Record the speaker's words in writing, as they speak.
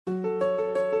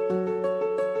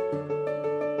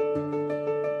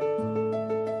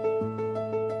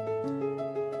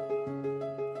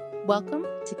Welcome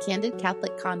to Candid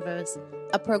Catholic Convos,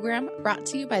 a program brought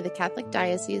to you by the Catholic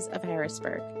Diocese of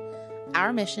Harrisburg.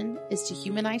 Our mission is to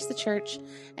humanize the Church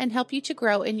and help you to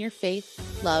grow in your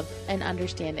faith, love, and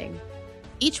understanding.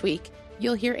 Each week,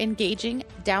 you'll hear engaging,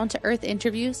 down-to-earth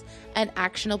interviews and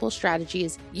actionable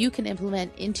strategies you can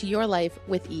implement into your life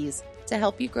with ease to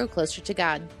help you grow closer to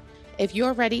God. If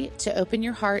you're ready to open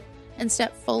your heart and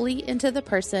step fully into the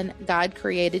person God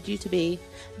created you to be,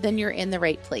 then you're in the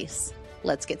right place.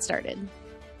 Let's get started.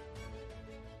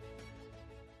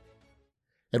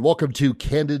 And welcome to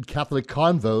Candid Catholic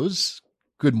Convos.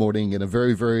 Good morning and a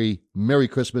very, very Merry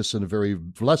Christmas and a very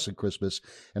blessed Christmas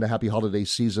and a happy holiday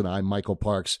season. I'm Michael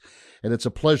Parks, and it's a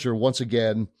pleasure once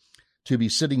again to be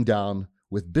sitting down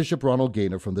with Bishop Ronald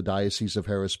Gaynor from the Diocese of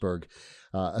Harrisburg,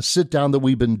 a sit-down that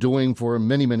we've been doing for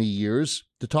many, many years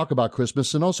to talk about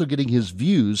Christmas and also getting his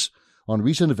views on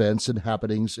recent events and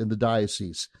happenings in the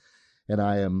diocese. And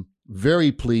I am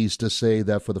very pleased to say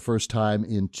that for the first time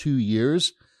in 2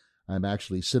 years, I'm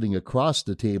actually sitting across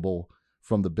the table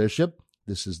from the bishop.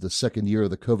 This is the second year of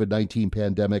the COVID-19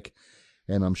 pandemic,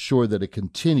 and I'm sure that it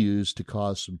continues to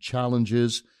cause some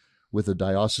challenges with the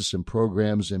diocesan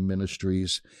programs and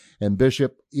ministries. And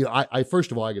Bishop, I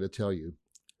first of all, I got to tell you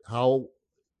how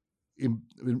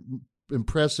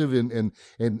impressive and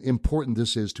important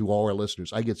this is to all our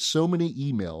listeners. I get so many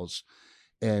emails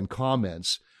and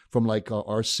comments from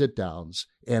our sit downs.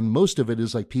 And most of it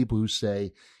is like people who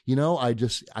say,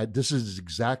 this is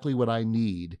exactly what I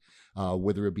need,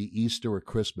 whether it be Easter or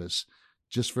Christmas,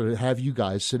 just to have you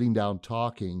guys sitting down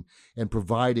talking and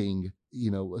providing,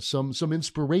 some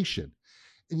inspiration.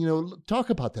 And, talk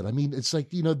about that. I mean, it's like,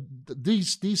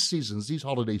 these seasons, these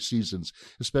holiday seasons,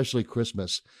 especially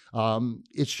Christmas,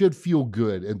 it should feel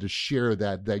good and to share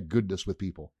that goodness with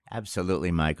people.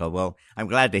 Absolutely, Michael. Well, I'm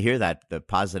glad to hear that, the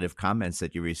positive comments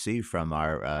that you received from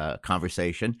our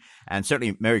conversation. And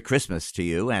certainly Merry Christmas to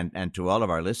you and to all of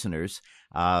our listeners.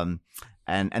 And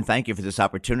thank you for this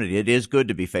opportunity. It is good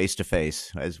to be face to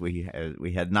face, as we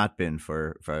had not been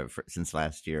for since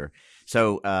last year.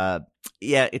 So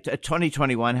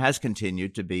 2021 has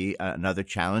continued to be another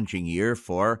challenging year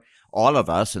for all of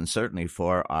us, and certainly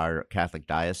for our Catholic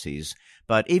diocese.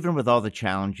 But even with all the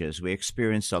challenges, we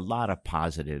experienced a lot of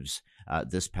positives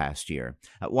this past year.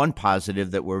 One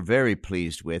positive that we're very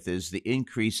pleased with is the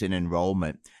increase in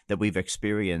enrollment that we've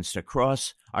experienced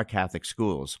across our Catholic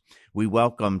schools. We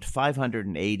welcomed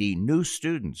 580 new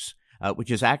students, which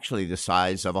is actually the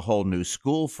size of a whole new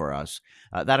school for us.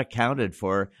 That accounted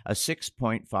for a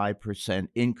 6.5%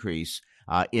 increase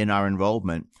in our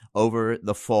enrollment over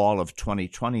the fall of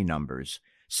 2020 numbers.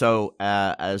 So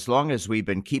as long as we've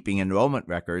been keeping enrollment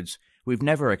records, we've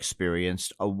never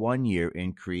experienced a one-year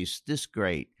increase this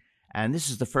great. And this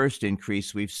is the first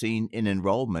increase we've seen in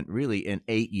enrollment really in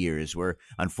 8 years. We're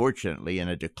unfortunately in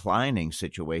a declining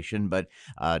situation, but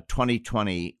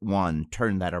 2021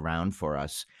 turned that around for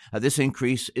us. This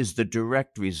increase is the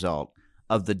direct result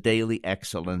of the daily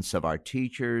excellence of our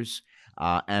teachers,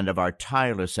 and of our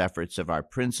tireless efforts of our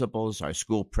principals, our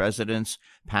school presidents,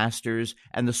 pastors,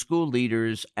 and the school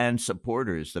leaders and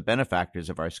supporters, the benefactors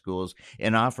of our schools,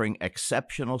 in offering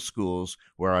exceptional schools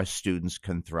where our students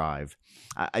can thrive.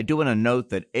 I do want to note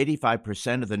that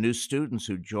 85% of the new students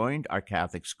who joined our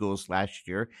Catholic schools last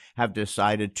year have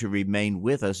decided to remain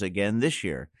with us again this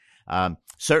year.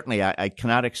 Certainly, I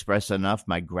cannot express enough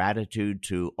my gratitude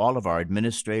to all of our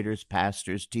administrators,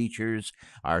 pastors, teachers,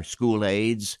 our school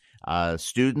aides,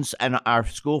 students, and our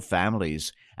school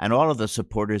families, and all of the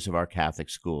supporters of our Catholic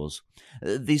schools.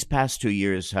 These past 2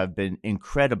 years have been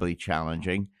incredibly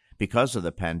challenging because of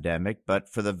the pandemic,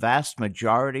 but for the vast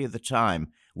majority of the time,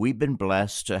 we've been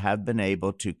blessed to have been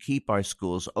able to keep our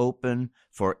schools open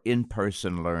for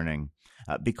in-person learning.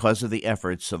 Because of the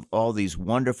efforts of all these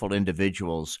wonderful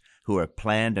individuals who have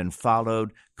planned and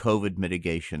followed COVID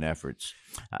mitigation efforts.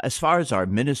 As far as our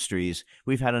ministries,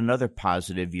 we've had another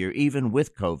positive year, even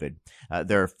with COVID.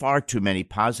 There are far too many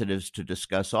positives to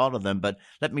discuss all of them, but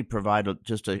let me provide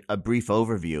just a brief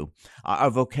overview. Our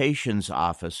vocations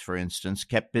office, for instance,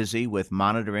 kept busy with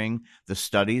monitoring the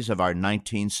studies of our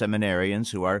 19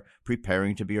 seminarians who are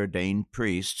preparing to be ordained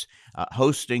priests,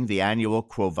 hosting the annual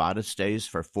Quo Vadis Days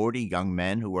for 40 young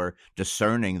men who are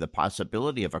discerning the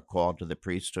possibility of a call to the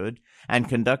priesthood, and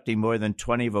conducting more than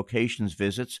 20 vocations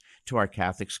visits to our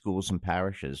Catholic schools and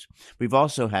parishes. We've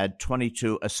also had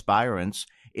 22 aspirants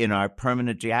in our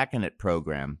permanent diaconate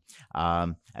program.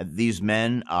 These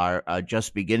men are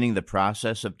just beginning the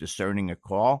process of discerning a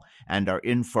call and are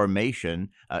in formation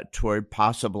toward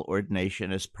possible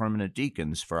ordination as permanent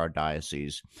deacons for our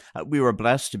diocese. We were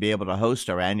blessed to be able to host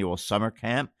our annual summer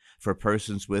camp for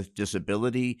persons with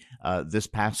disability this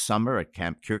past summer at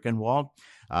Camp Kirchenwald.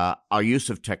 Our use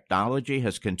of technology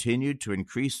has continued to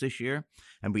increase this year,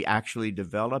 and we actually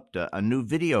developed a new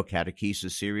video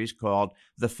catechesis series called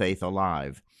The Faith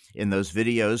Alive. In those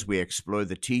videos, we explore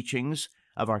the teachings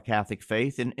of our Catholic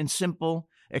faith in simple,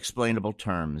 explainable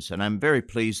terms. And I'm very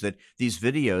pleased that these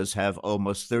videos have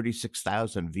almost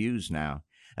 36,000 views now.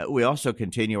 We also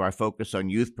continue our focus on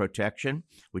youth protection,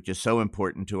 which is so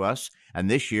important to us. And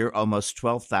this year, almost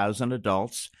 12,000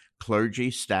 adults, clergy,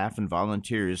 staff, and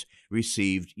volunteers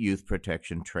received youth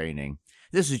protection training.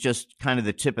 This is just kind of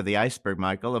the tip of the iceberg,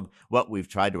 Michael, of what we've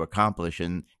tried to accomplish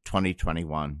in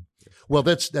 2021. Well,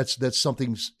 that's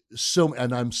something so,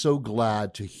 and I'm so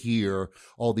glad to hear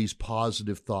all these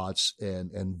positive thoughts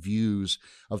and views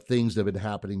of things that have been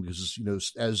happening, because, you know,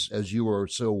 as you are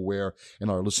so aware,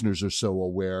 and our listeners are so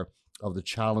aware of the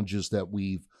challenges that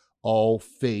we've all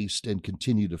faced and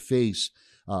continue to face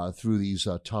through these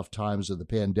tough times of the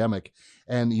pandemic.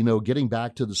 And, you know, getting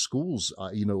back to the schools,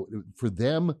 you know, for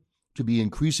them to be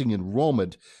increasing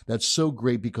enrollment, that's so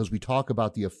great, because we talk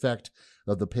about the effect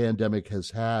that the pandemic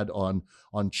has had on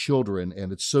children,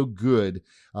 and it's so good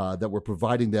that we're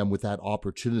providing them with that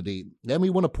opportunity. And we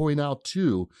want to point out,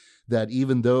 too, that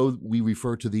even though we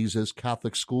refer to these as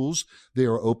Catholic schools, they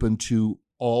are open to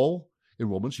all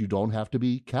enrollments. You don't have to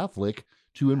be Catholic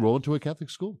to enroll into a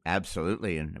Catholic school.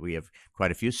 Absolutely, and we have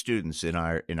quite a few students in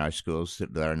our schools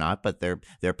that are not, but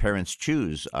their parents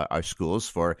choose our schools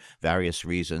for various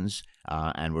reasons,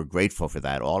 and we're grateful for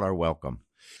that. All are welcome.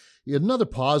 Another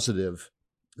positive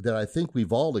that I think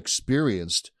we've all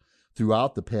experienced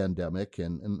throughout the pandemic,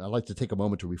 and I'd like to take a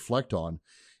moment to reflect on,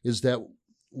 is that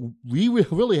we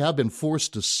really have been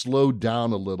forced to slow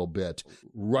down a little bit,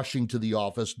 rushing to the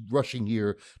office, rushing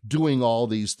here, doing all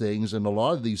these things. And a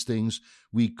lot of these things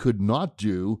we could not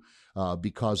do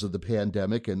because of the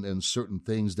pandemic and certain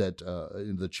things that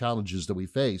the challenges that we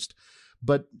faced.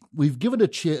 But we've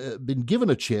been given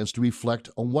a chance to reflect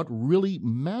on what really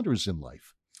matters in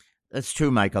life. That's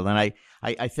true, Michael. And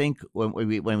I think when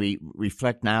we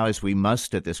reflect now, as we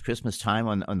must at this Christmas time,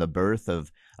 on the birth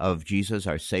of Jesus,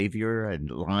 our Savior,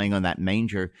 and lying on that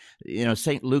manger, you know,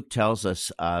 St. Luke tells us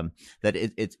that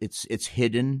it's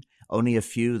hidden. Only a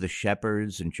few, the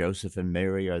shepherds and Joseph and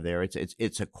Mary, are there.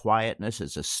 It's a quietness,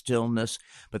 it's a stillness.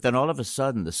 But then all of a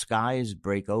sudden, the skies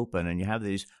break open, and you have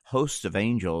these hosts of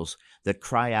angels that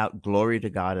cry out, "Glory to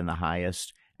God in the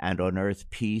highest, and on earth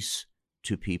peace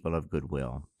to people of good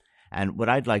will." And what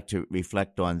I'd like to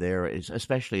reflect on there is,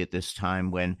 especially at this time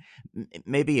when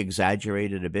maybe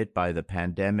exaggerated a bit by the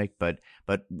pandemic, but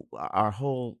our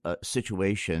whole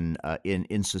situation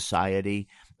in society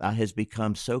has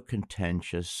become so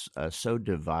contentious, so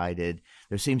divided.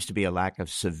 There seems to be a lack of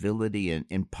civility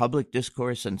in public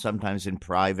discourse and sometimes in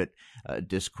private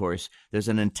discourse. There's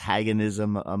an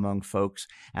antagonism among folks.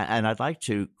 And I'd like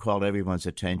to call everyone's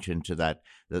attention to that,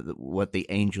 what the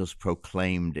angels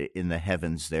proclaimed in the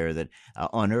heavens there, that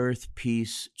on earth,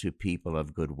 peace to people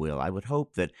of goodwill. I would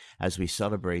hope that as we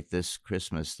celebrate this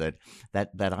Christmas, that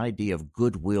idea of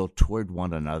goodwill toward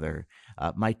one another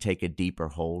might take a deeper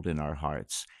hold in our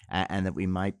hearts, and that we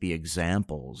might be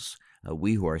examples,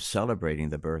 we who are celebrating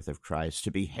the birth of Christ,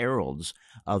 to be heralds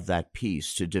of that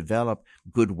peace, to develop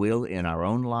goodwill in our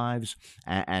own lives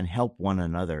and help one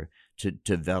another to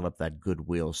develop that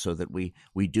goodwill, so that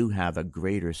we do have a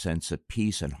greater sense of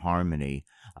peace and harmony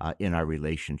in our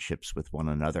relationships with one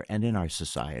another and in our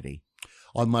society.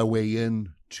 On my way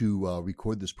in to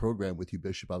record this program with you,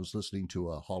 Bishop, I was listening to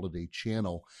a holiday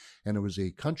channel, and it was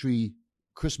a country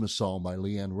Christmas song by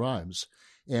Leanne Rimes.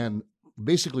 And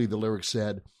basically the lyrics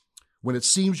said, "When it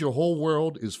seems your whole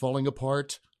world is falling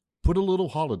apart, put a little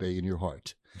holiday in your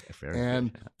heart."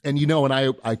 And you know, and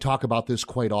I talk about this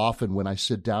quite often when I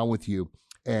sit down with you,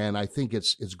 and I think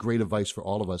it's great advice for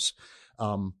all of us.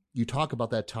 You talk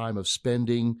about that time of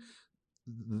spending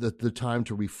the time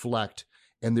to reflect,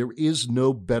 and there is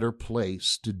no better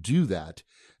place to do that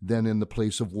than in the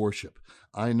place of worship.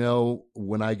 I know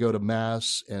when I go to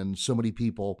Mass and so many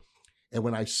people, and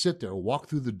when I sit there, walk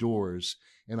through the doors,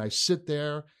 and I sit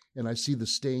there and I see the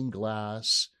stained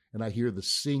glass, and I hear the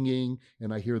singing,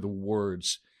 and I hear the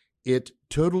words, it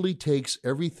totally takes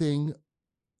everything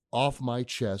off my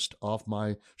chest, off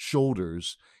my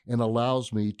shoulders, and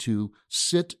allows me to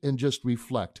sit and just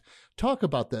reflect. Talk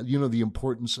about that, the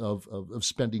importance of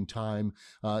spending time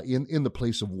in the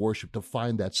place of worship to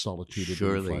find that solitude.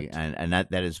 Surely, and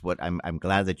that is what I'm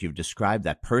glad that you've described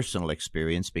that personal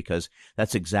experience, because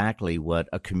that's exactly what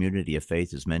a community of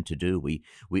faith is meant to do.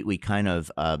 We kind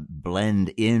of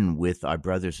blend in with our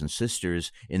brothers and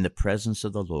sisters in the presence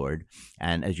of the Lord,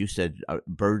 and as you said,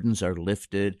 burdens are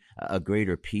lifted, a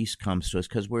greater peace comes to us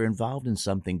because we're involved in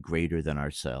something greater than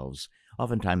ourselves.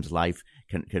 Oftentimes life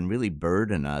can really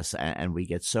burden us, and we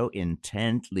get so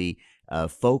intently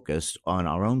focused on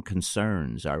our own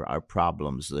concerns, our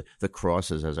problems, the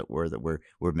crosses, as it were, that we're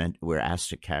asked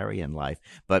to carry in life.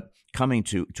 But coming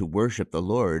to worship the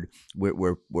Lord,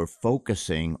 we're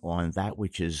focusing on that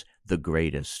which is the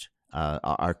greatest.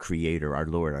 Our Creator, our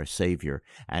Lord, our Savior,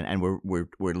 and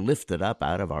we're lifted up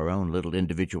out of our own little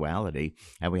individuality,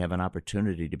 and we have an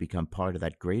opportunity to become part of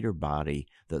that greater body,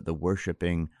 the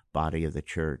worshiping body of the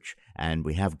church. And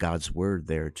we have God's Word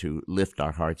there to lift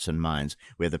our hearts and minds.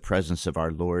 We have the presence of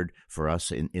our Lord for us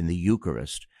in the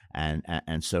Eucharist. And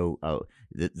so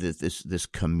this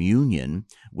communion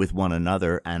with one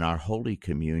another and our Holy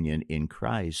Communion in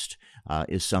Christ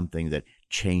is something that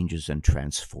changes and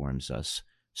transforms us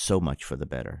so much for the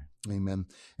better. Amen.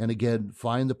 And again,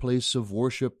 find the place of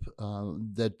worship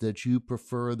that you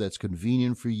prefer, that's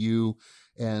convenient for you,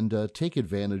 and take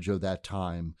advantage of that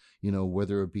time,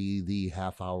 whether it be the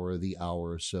half hour or the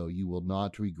hour or so. You will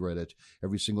not regret it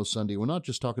every single Sunday. We're not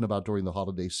just talking about during the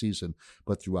holiday season,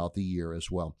 but throughout the year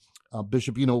as well.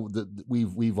 Bishop,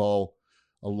 we've all,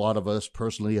 a lot of us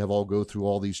personally have all go through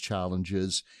all these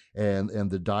challenges, and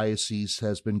the diocese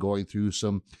has been going through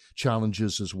some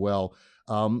challenges as well.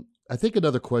 I think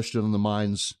another question on the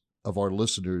minds of our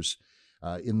listeners,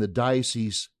 in the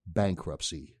diocese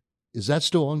bankruptcy, is that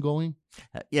still ongoing?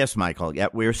 Yes, Michael. Yeah,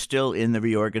 we're still in the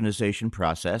reorganization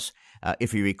process.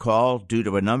 If you recall, due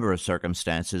to a number of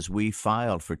circumstances, we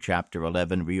filed for Chapter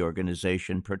 11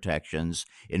 reorganization protections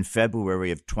in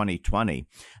February of 2020.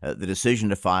 The decision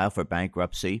to file for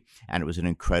bankruptcy, and it was an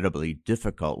incredibly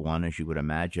difficult one, as you would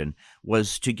imagine,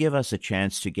 was to give us a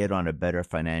chance to get on a better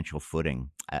financial footing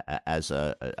as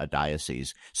a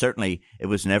diocese. Certainly, it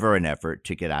was never an effort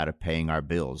to get out of paying our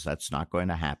bills. That's not going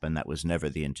to happen. That was never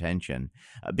the intention.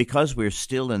 Because we're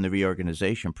still in the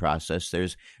reorganization process,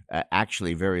 there's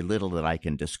actually very little that I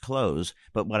can disclose,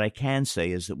 but what I can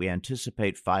say is that we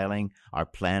anticipate filing our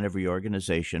plan of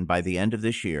reorganization by the end of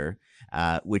this year,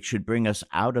 which should bring us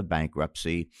out of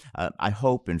bankruptcy, I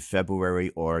hope in February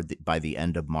or by the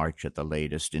end of March at the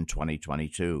latest in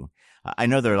 2022. I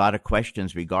know there are a lot of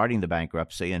questions regarding the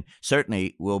bankruptcy, and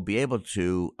certainly we'll be able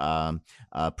to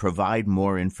provide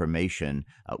more information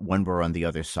when we're on the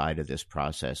other side of this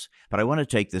process. But I want to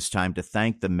take this time to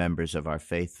thank the members of our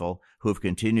faithful who have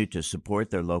continued to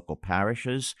support their local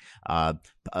parishes,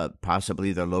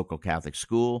 possibly their local Catholic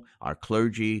school, our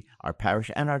clergy, our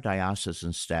parish, and our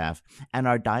diocesan staff, and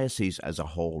our diocese as a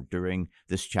whole during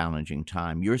this challenging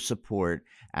time. Your support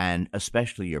and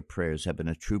especially your prayers have been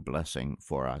a true blessing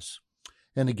for us.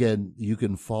 And again, you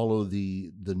can follow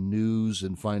the news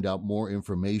and find out more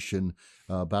information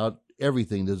about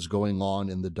everything that's going on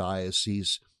in the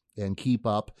diocese and keep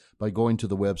up by going to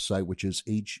the website, which is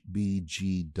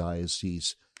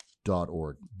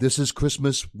hbgdiocese.org. This is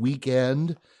Christmas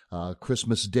weekend,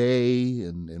 Christmas Day,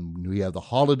 and we have the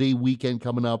holiday weekend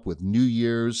coming up with New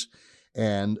Year's.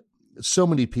 And so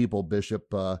many people,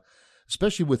 Bishop,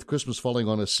 especially with Christmas falling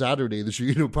on a Saturday this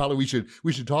year, probably we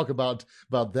should talk about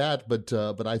that.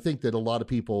 But I think that a lot of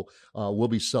people will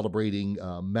be celebrating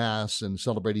Mass and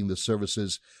celebrating the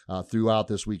services throughout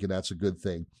this week, and that's a good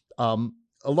thing.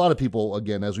 A lot of people,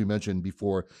 again, as we mentioned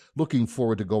before, looking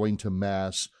forward to going to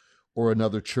Mass or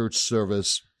another church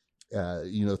service,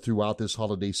 throughout this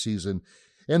holiday season,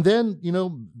 and then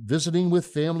visiting with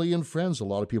family and friends. A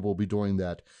lot of people will be doing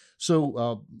that.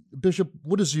 So, Bishop,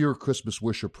 what is your Christmas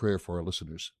wish or prayer for our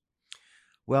listeners?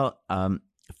 Well,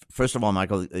 first of all,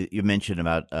 Michael, you mentioned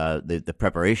about the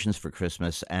preparations for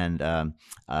Christmas, and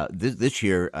this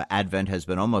year Advent has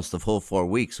been almost the full 4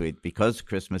 weeks because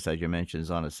Christmas, as you mentioned,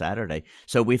 is on a Saturday.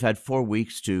 So we've had 4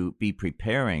 weeks to be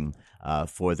preparing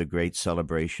for the great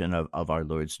celebration of our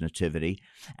Lord's Nativity.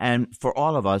 And for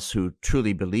all of us who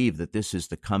truly believe that this is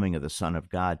the coming of the Son of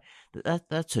God,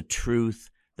 that's a truth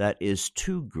that is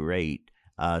too great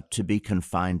to be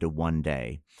confined to one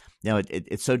day.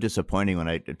 It's so disappointing when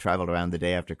I traveled around the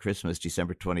day after Christmas,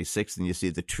 December 26th, and you see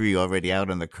the tree already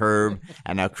out on the curb,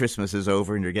 and now Christmas is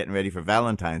over, and you're getting ready for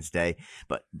Valentine's Day.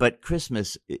 But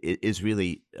Christmas is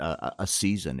really a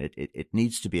season. It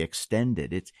needs to be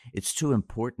extended. It's too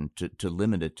important to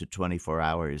limit it to 24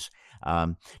 hours.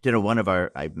 One of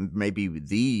our maybe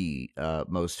the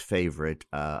most favorite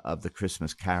of the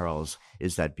Christmas carols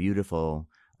is that beautiful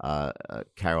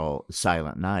carol,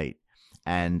 Silent Night.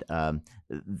 And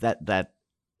that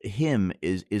hymn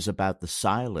is about the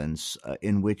silence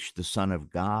in which the Son of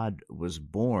God was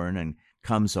born and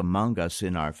comes among us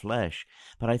in our flesh.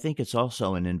 But I think it's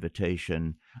also an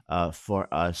invitation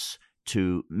for us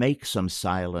to make some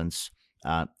silence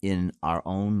in our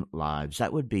own lives.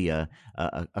 That would be a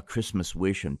Christmas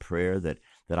wish and prayer that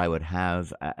I would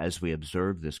have as we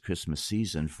observe this Christmas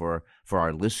season for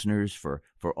our listeners, for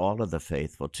all of the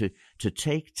faithful, to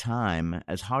take time,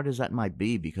 as hard as that might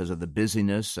be because of the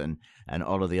busyness and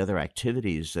all of the other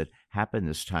activities that happen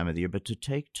this time of the year, but to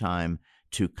take time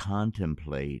to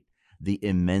contemplate the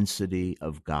immensity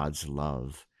of God's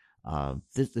love.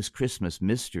 This Christmas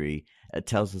mystery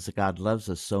tells us that God loves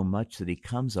us so much that he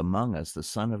comes among us, the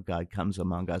Son of God comes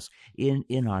among us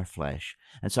in our flesh.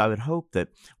 And so I would hope that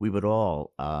we would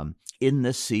all, in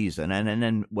this season, and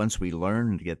then once we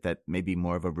learn to get that maybe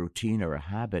more of a routine or a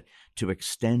habit, to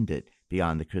extend it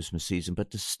beyond the Christmas season, but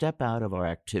to step out of our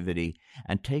activity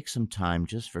and take some time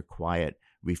just for quiet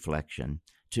reflection,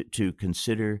 to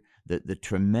consider the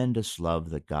tremendous love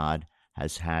that God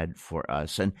has had for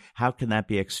us. And how can that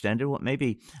be extended? Well,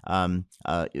 maybe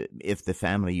if the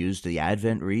family used the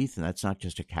Advent wreath, and that's not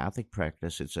just a Catholic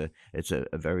practice, it's a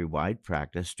very wide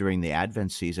practice during the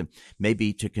Advent season,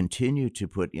 maybe to continue to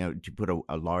put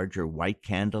a larger white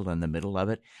candle in the middle of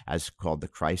it, as called the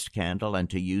Christ candle, and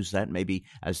to use that maybe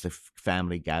as the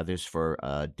family gathers for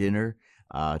dinner,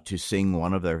 to sing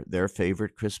one of their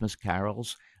favorite Christmas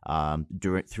carols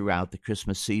throughout the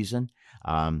Christmas season,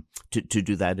 to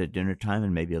do that at dinner time,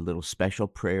 and maybe a little special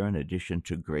prayer in addition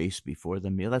to grace before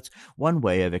the meal. That's one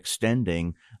way of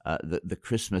extending the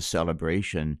Christmas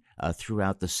celebration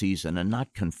throughout the season and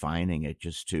not confining it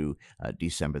just to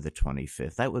December the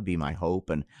 25th. That would be my hope,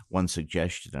 and one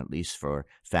suggestion at least for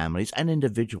families and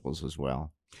individuals as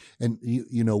well. And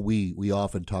we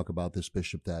often talk about this,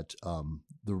 Bishop, that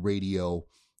the radio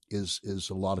is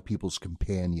a lot of people's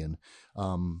companion.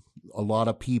 A lot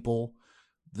of people,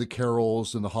 the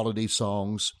carols and the holiday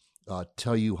songs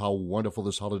tell you how wonderful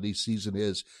this holiday season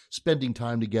is, spending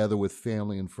time together with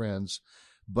family and friends.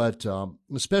 But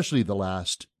especially the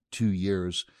last 2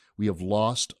 years, we have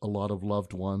lost a lot of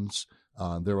loved ones.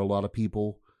 There are a lot of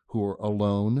people who are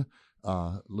alone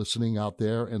listening out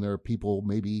there, and there are people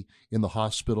maybe in the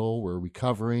hospital or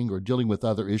recovering or dealing with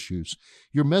other issues.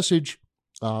 Your message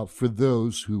for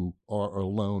those who are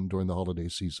alone during the holiday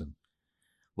season?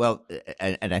 Well,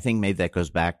 and I think maybe that goes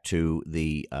back to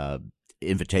the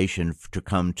invitation to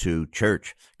come to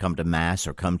church, come to Mass,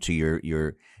 or come to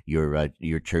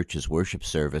your church's worship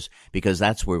service, because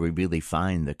that's where we really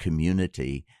find the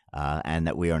community, and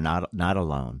that we are not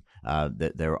alone.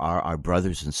 That there are our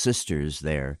brothers and sisters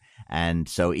there, and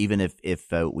so even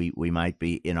if we might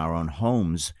be in our own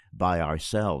homes by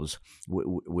ourselves,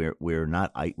 we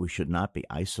should not be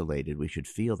isolated. We should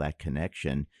feel that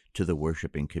connection to the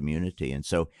worshiping community. And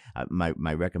so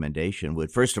my recommendation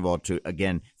would, first of all, to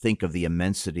again think of the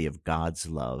immensity of God's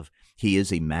love. He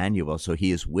is Emmanuel, so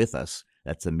he is with us.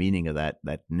 That's the meaning of that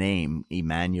name,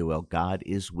 Emmanuel. God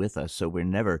is with us, so we're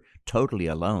never totally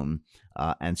alone.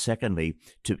 And secondly,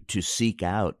 to seek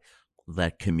out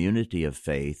that community of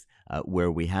faith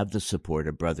where we have the support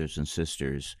of brothers and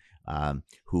sisters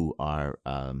who are,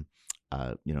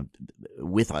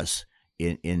 with us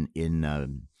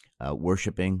in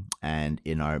worshiping and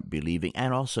in our believing,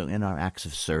 and also in our acts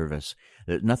of service.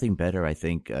 There's nothing better, I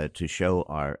think, to show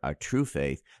our true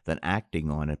faith than acting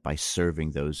on it by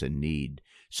serving those in need.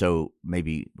 So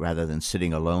maybe rather than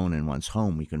sitting alone in one's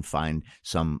home, we can find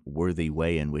some worthy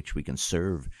way in which we can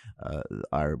serve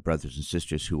our brothers and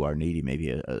sisters who are needy,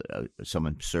 maybe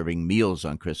someone serving meals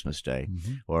on Christmas Day,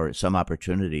 mm-hmm. or some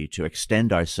opportunity to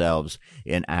extend ourselves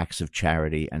in acts of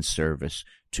charity and service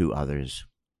to others.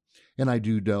 And I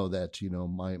do know that,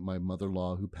 my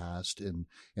mother-in-law who passed,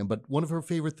 but one of her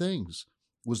favorite things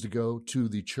was to go to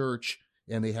the church,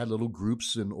 and they had little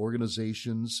groups and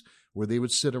organizations where they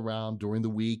would sit around during the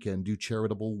week and do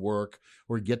charitable work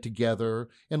or get together.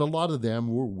 And a lot of them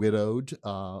were widowed,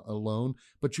 alone.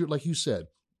 But like you said,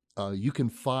 you can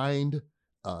find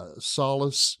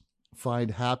solace,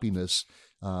 find happiness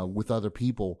with other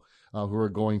people who are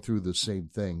going through the same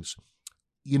things.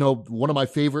 One of my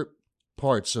favorite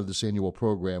parts of this annual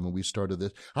program when we started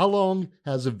this. How long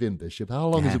has it been, Bishop? How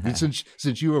long has it been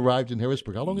since you arrived in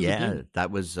Harrisburg? How long has it been? Yeah,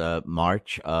 that was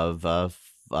March of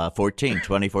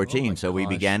 2014. So we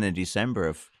began in December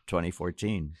of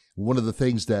 2014. One of the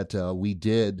things that we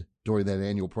did during that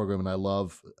annual program, and I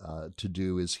love to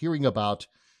do, is hearing about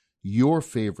your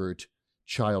favorite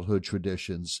childhood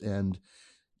traditions. And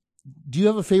do you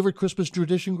have a favorite Christmas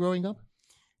tradition growing up?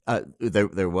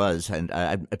 There was, and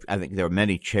I think there are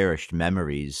many cherished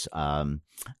memories.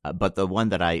 But the one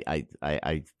that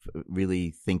I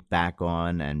really think back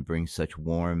on and brings such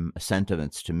warm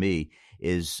sentiments to me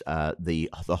is the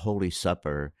Holy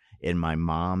Supper in my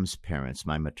mom's parents,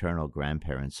 my maternal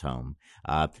grandparents' home.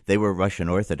 They were Russian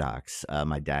Orthodox.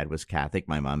 My dad was Catholic.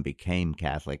 My mom became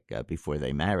Catholic before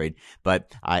they married.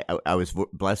 But I was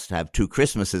blessed to have 2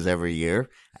 Christmases every year.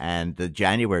 And the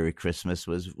January Christmas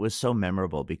was so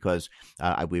memorable because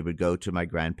we would go to my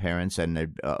grandparents,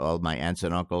 and all my aunts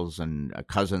and uncles and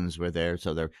cousins were there.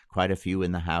 So there were quite a few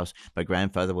in the house. My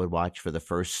grandfather would watch for the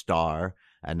first star,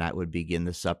 and that would begin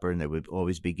the supper, and they would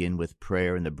always begin with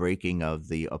prayer and the breaking of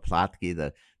the oplatki,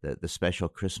 the special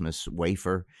Christmas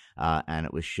wafer, and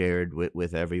it was shared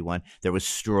with everyone. There was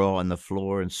straw on the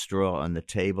floor and straw on the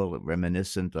table,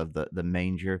 reminiscent of the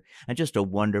manger, and just a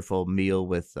wonderful meal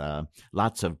with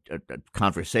lots of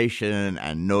conversation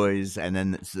and noise, and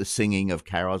then the singing of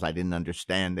carols. I didn't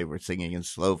understand; they were singing in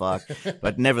Slovak,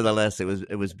 but nevertheless, it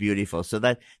was beautiful. So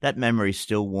that memory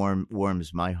still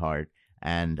warms my heart.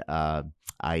 And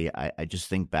I just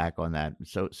think back on that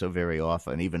so very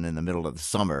often, even in the middle of the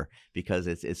summer, because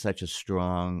it's such a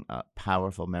strong,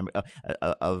 powerful memory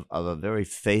of a very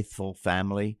faithful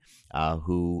family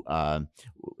who,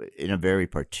 in a very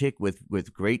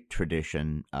with great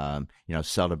tradition,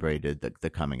 celebrated the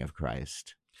coming of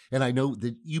Christ. And I know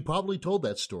that you probably told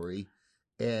that story,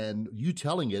 and you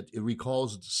telling it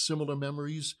recalls similar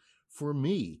memories for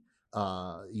me.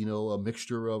 A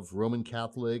mixture of Roman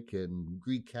Catholic and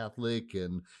Greek Catholic,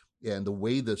 and the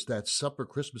way that supper,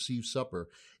 Christmas Eve supper.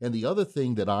 And the other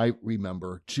thing that I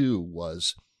remember too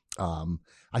was, I'm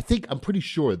pretty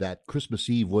sure that Christmas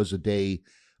Eve was a day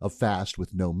of fast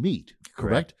with no meat.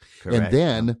 Correct. And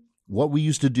then what we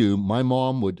used to do, my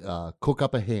mom would cook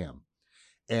up a ham.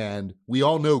 And we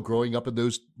all know, growing up in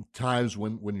those times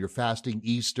when you're fasting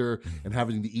Easter and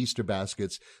having the Easter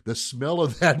baskets, the smell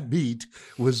of that meat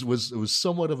was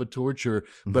somewhat of a torture.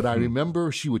 But I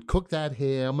remember she would cook that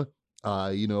ham,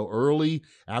 early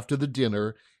after the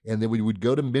dinner, and then we would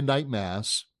go to midnight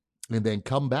mass and then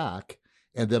come back.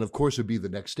 And then, of course, it would be the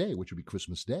next day, which would be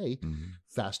Christmas Day. Mm-hmm.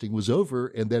 Fasting was over,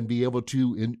 and then be able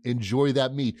to enjoy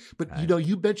that meat. But,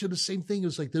 you mentioned the same thing. It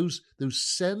was like those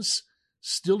scents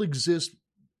still exist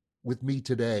with me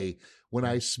today when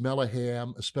I smell a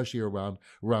ham, especially around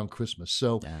Christmas.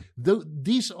 So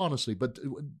these, honestly,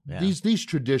 these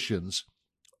traditions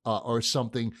are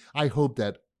something I hope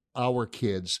that our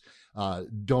kids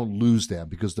don't lose them,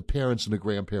 because the parents and the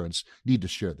grandparents need to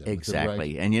share them.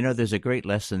 Exactly. Right? And there's a great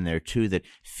lesson there too, that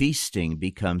feasting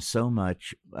becomes so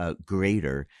much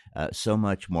greater, so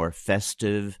much more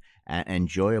festive and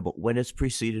enjoyable when it's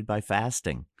preceded by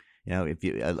fasting. If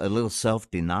you a little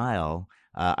self-denial,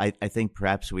 I think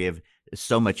perhaps we have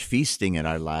so much feasting in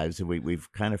our lives that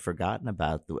we've kind of forgotten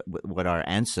about what our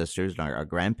ancestors and our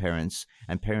grandparents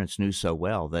and parents knew so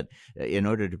well, that in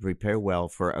order to prepare well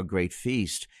for a great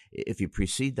feast, if you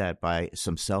precede that by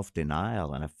some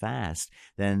self-denial and a fast,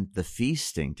 then the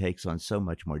feasting takes on so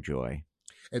much more joy.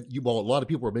 And a lot of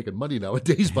people are making money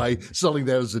nowadays by selling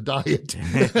that as a diet,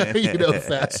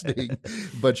 fasting.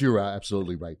 But you're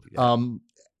absolutely right. Yeah.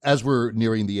 As we're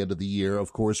nearing the end of the year,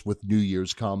 of course, with New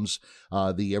Year's comes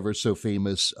the ever so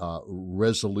famous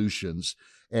resolutions.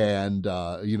 And,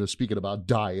 speaking about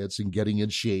diets and getting in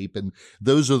shape, and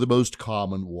those are the most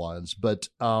common ones. But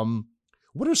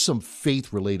what are some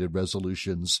faith-related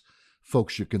resolutions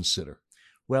folks should consider?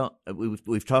 Well,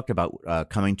 we've talked about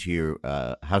coming to your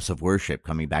house of worship,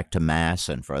 coming back to Mass,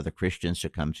 and for other Christians to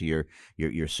come to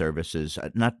your services,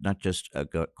 not just, of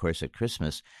course, at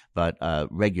Christmas, but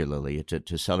regularly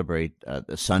to celebrate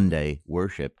the Sunday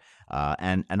worship.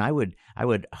 And I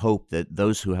would hope that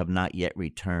those who have not yet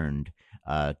returned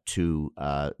to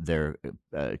their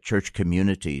church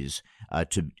communities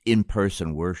to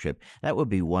in-person worship, that would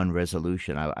be one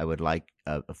resolution I would like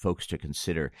folks to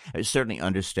consider. I certainly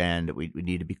understand that we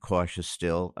need to be cautious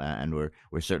still, and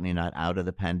we're certainly not out of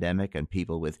the pandemic, and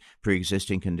people with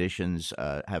pre-existing conditions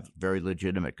have very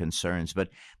legitimate concerns. But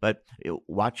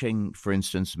watching, for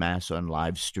instance, Mass on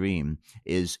live stream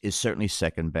is certainly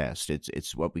second best.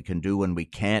 It's what we can do when we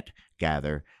can't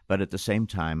gather. But at the same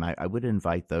time, I would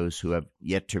invite those who have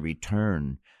yet to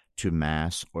return to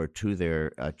Mass or to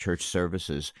their church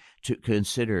services to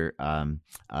consider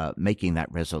making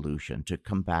that resolution to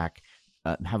come back,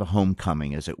 have a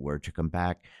homecoming, as it were, to come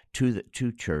back to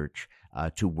church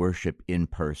to worship in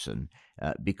person,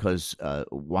 because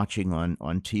watching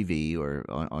on TV or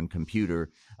on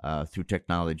computer through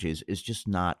technologies is just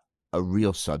not a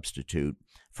real substitute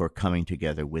for coming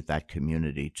together with that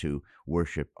community to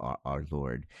worship our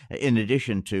Lord. In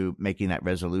addition to making that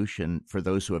resolution for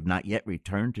those who have not yet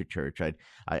returned to church,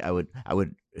 I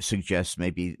would suggest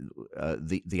maybe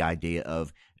the idea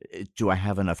of, do I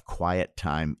have enough quiet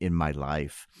time in my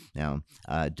life? Now,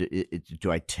 do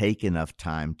I take enough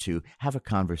time to have a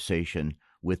conversation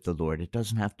with the Lord? It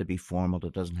doesn't have to be formal.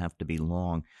 It doesn't have to be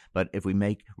long. But if we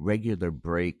make regular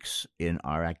breaks in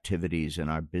our activities and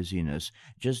our busyness,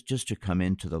 just to come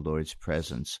into the Lord's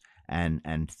presence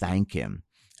and thank Him,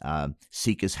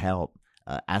 seek His help,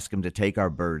 ask Him to take our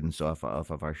burdens off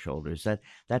of our shoulders,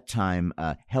 that time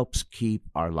helps keep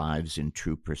our lives in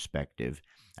true perspective.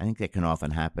 I think that can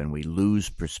often happen. We lose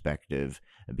perspective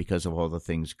because of all the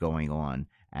things going on.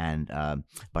 And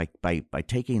by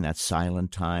taking that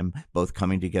silent time, both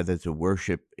coming together to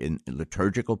worship in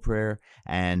liturgical prayer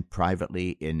and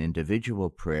privately in individual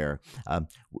prayer,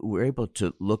 we're able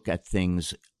to look at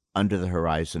things under the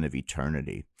horizon of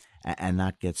eternity and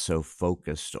not get so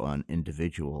focused on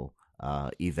individual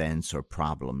events or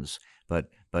problems, but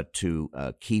to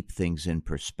keep things in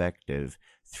perspective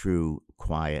through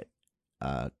quiet,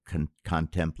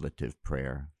 contemplative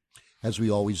prayer. As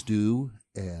we always do,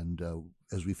 and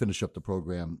as we finish up the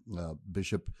program,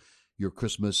 Bishop, your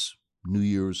Christmas, New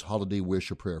Year's holiday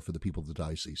worship prayer for the people of the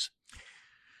diocese.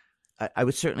 I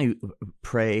would certainly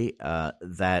pray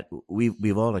that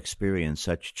we've all experienced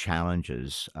such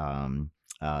challenges, all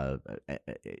of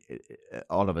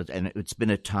it, and it's been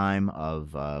a time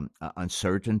of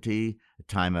uncertainty, a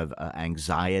time of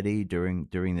anxiety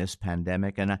during this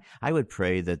pandemic, and I would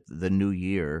pray that the new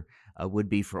year would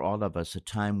be for all of us a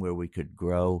time where we could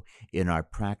grow in our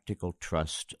practical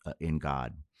trust in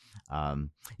God.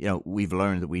 We've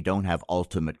learned that we don't have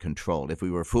ultimate control. If we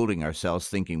were fooling ourselves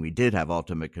thinking we did have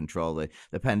ultimate control,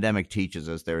 the pandemic teaches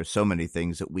us there are so many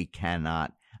things that we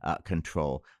cannot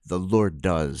control. The Lord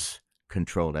does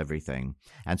control everything.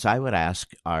 And so I would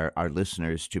ask our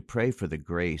listeners to pray for the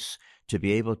grace to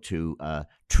be able to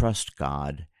trust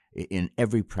God in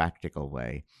every practical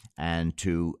way, and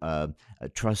to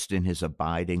trust in His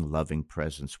abiding, loving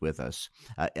presence with us.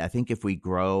 I think if we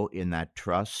grow in that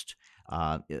trust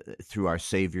through our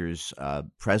Savior's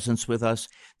presence with us,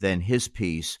 then His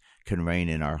peace can reign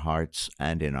in our hearts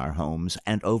and in our homes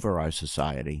and over our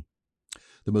society.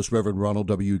 The Most Reverend Ronald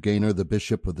W. Gaynor, the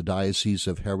Bishop of the Diocese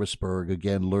of Harrisburg.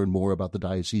 Again, learn more about the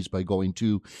diocese by going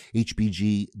to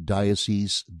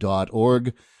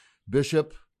hbgdiocese.org.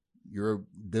 Bishop,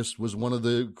 this was one of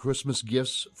the Christmas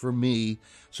gifts for me,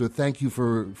 so thank you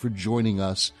for joining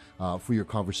us for your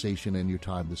conversation and your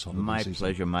time this holiday season. My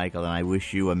pleasure, Michael, and I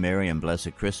wish you a merry and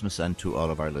blessed Christmas and to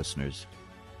all of our listeners.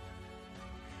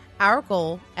 Our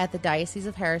goal at the Diocese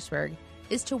of Harrisburg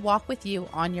is to walk with you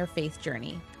on your faith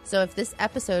journey. So if this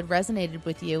episode resonated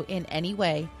with you in any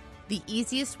way, the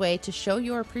easiest way to show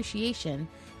your appreciation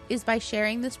is by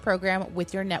sharing this program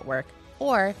with your network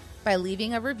or by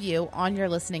leaving a review on your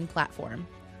listening platform.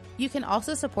 You can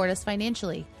also support us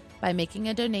financially by making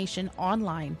a donation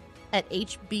online at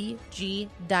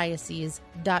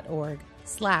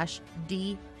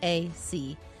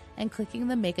hbgdiocese.org/DAC and clicking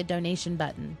the Make a Donation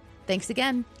button. Thanks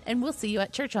again, and we'll see you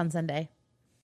at church on Sunday.